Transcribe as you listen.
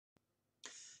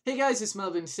Hey guys, it's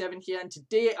Melvin7 here, and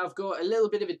today I've got a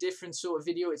little bit of a different sort of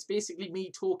video. It's basically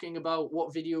me talking about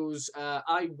what videos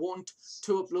I want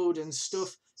to upload and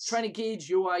stuff, trying to gauge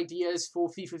your ideas for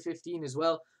FIFA 15 as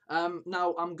well.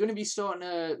 Now, I'm going to be starting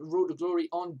a Road to Glory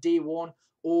on day one,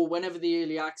 or whenever the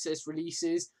early access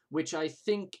releases, which I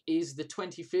think is the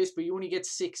 21st, but you only get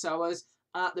 6 hours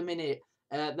at the minute.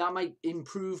 That might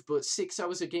improve, but 6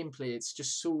 hours of gameplay, it's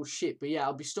just so shit. But yeah,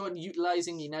 I'll be starting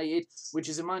utilising United, which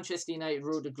is a Manchester United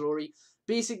Road to Glory.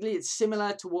 Basically, it's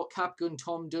similar to what Capgun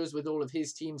Tom does with all of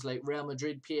his teams, like Real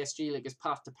Madrid, PSG, like his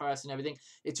path to Paris and everything.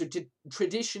 It's a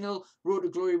traditional Road to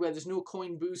Glory where there's no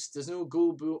coin boost, there's no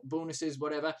goal bonuses,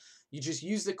 whatever. You just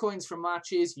use the coins from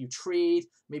matches, you trade,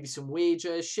 maybe some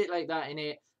wagers, shit like that in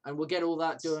it. And we'll get all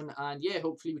that done, and yeah,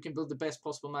 hopefully we can build the best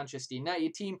possible Manchester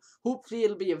United team. Hopefully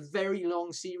it'll be a very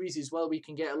long series as well. We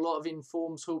can get a lot of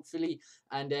informs, hopefully,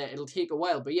 and it'll take a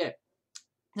while. But yeah,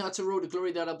 that's a Road to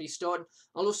Glory that I'll be starting.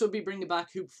 I'll also be bringing back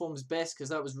Who Performs Best, because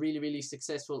that was really, really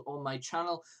successful on my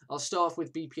channel. I'll start off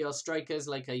with BPL strikers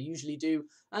like I usually do,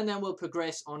 and then we'll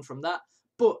progress on from that.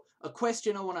 But a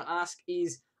question I want to ask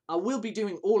is, I will be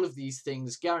doing all of these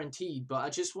things, guaranteed, but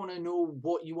I just want to know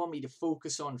what you want me to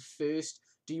focus on first.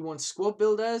 Do you want squad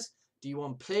builders? Do you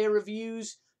want player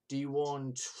reviews? Do you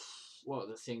want... what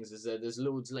other things is there? There's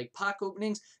loads like pack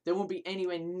openings. There won't be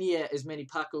anywhere near as many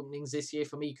pack openings this year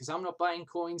for me because I'm not buying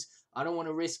coins. I don't want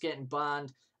to risk getting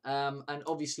banned. And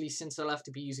obviously, since I'll have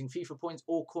to be using FIFA points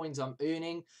or coins I'm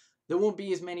earning, there won't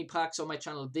be as many packs on my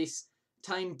channel this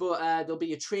time. But there'll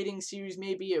be a trading series,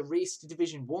 maybe a race to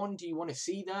Division 1. Do you want to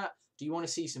see that? Do you want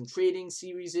to see some trading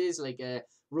series like a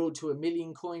Road to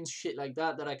 1,000,000 coins, shit like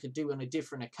that I could do on a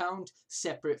different account,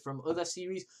 separate from other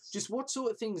series? Just what sort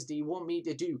of things do you want me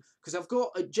to do? Because I've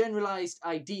got a generalized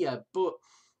idea, but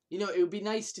you know, it would be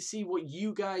nice to see what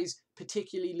you guys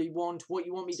particularly want, what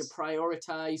you want me to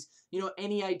prioritize. You know,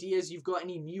 any ideas you've got,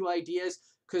 any new ideas?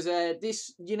 Because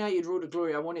this United Road to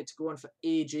Glory, I want it to go on for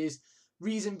ages.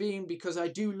 Reason being because I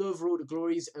do love Road to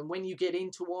Glories, and when you get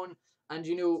into one, and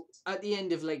you know, at the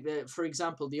end of like for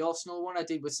example, the Arsenal one I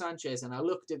did with Sanchez, and I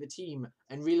looked at the team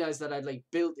and realized that I'd like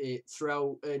built it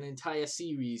throughout an entire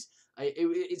series.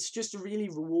 It's just a really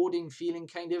rewarding feeling,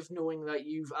 kind of knowing that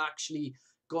you've actually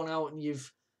gone out and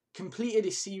you've completed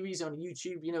a series on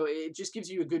YouTube. You know, it just gives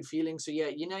you a good feeling. So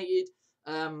yeah, United.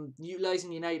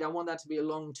 Utilising United, I want that to be a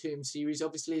long-term series.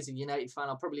 Obviously, as a United fan,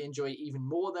 I'll probably enjoy it even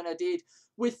more than I did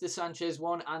with the Sanchez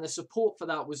one, and the support for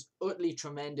that was utterly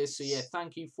tremendous. So yeah,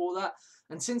 thank you for that.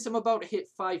 And since I'm about to hit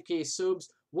 5k subs,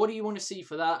 what do you want to see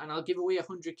for that? And I'll give away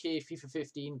 100k FIFA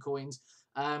 15 coins.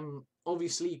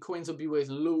 Obviously, coins will be worth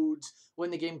loads when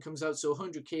the game comes out, so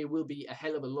 100k will be a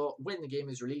hell of a lot when the game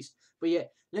is released. But yeah,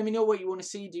 let me know what you want to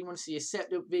see. Do you want to see a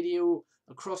setup video,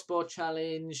 a crossbar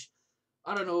challenge?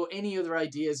 I don't know, any other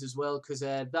ideas as well, because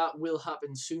that will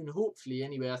happen soon, hopefully.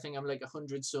 Anyway, I think I'm like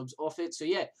 100 subs off it. So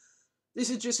yeah,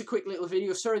 this is just a quick little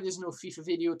video. Sorry there's no FIFA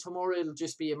video. Tomorrow it'll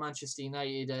just be a Manchester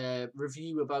United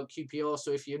review about QPR.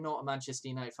 So if you're not a Manchester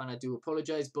United fan, I do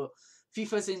apologise. But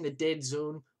FIFA's in the dead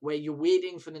zone where you're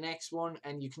waiting for the next one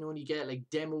and you can only get like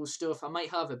demo stuff. I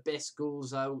might have a best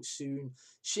goals out soon,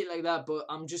 shit like that. But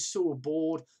I'm just so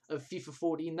bored of FIFA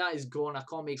 14. That is gone. I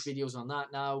can't make videos on that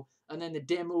now. And then the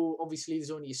demo, obviously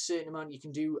there's only a certain amount you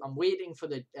can do. I'm waiting for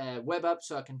the web app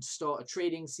so I can start a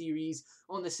trading series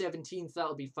on the 17th.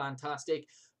 That'll be fantastic.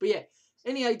 But yeah,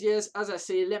 any ideas, as I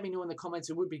say, let me know in the comments.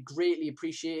 It would be greatly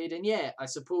appreciated. And yeah, I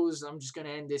suppose I'm just going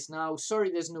to end this now. Sorry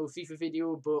there's no FIFA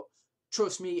video, but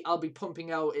trust me, I'll be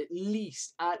pumping out at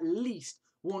least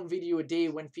one video a day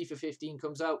when FIFA 15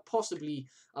 comes out. Possibly,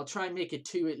 I'll try and make it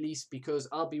 2 at least, because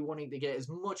I'll be wanting to get as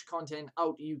much content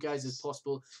out to you guys as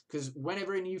possible, because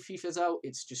whenever a new FIFA's out,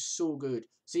 it's just so good.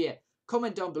 So yeah,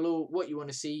 comment down below what you want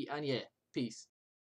to see, and yeah, peace.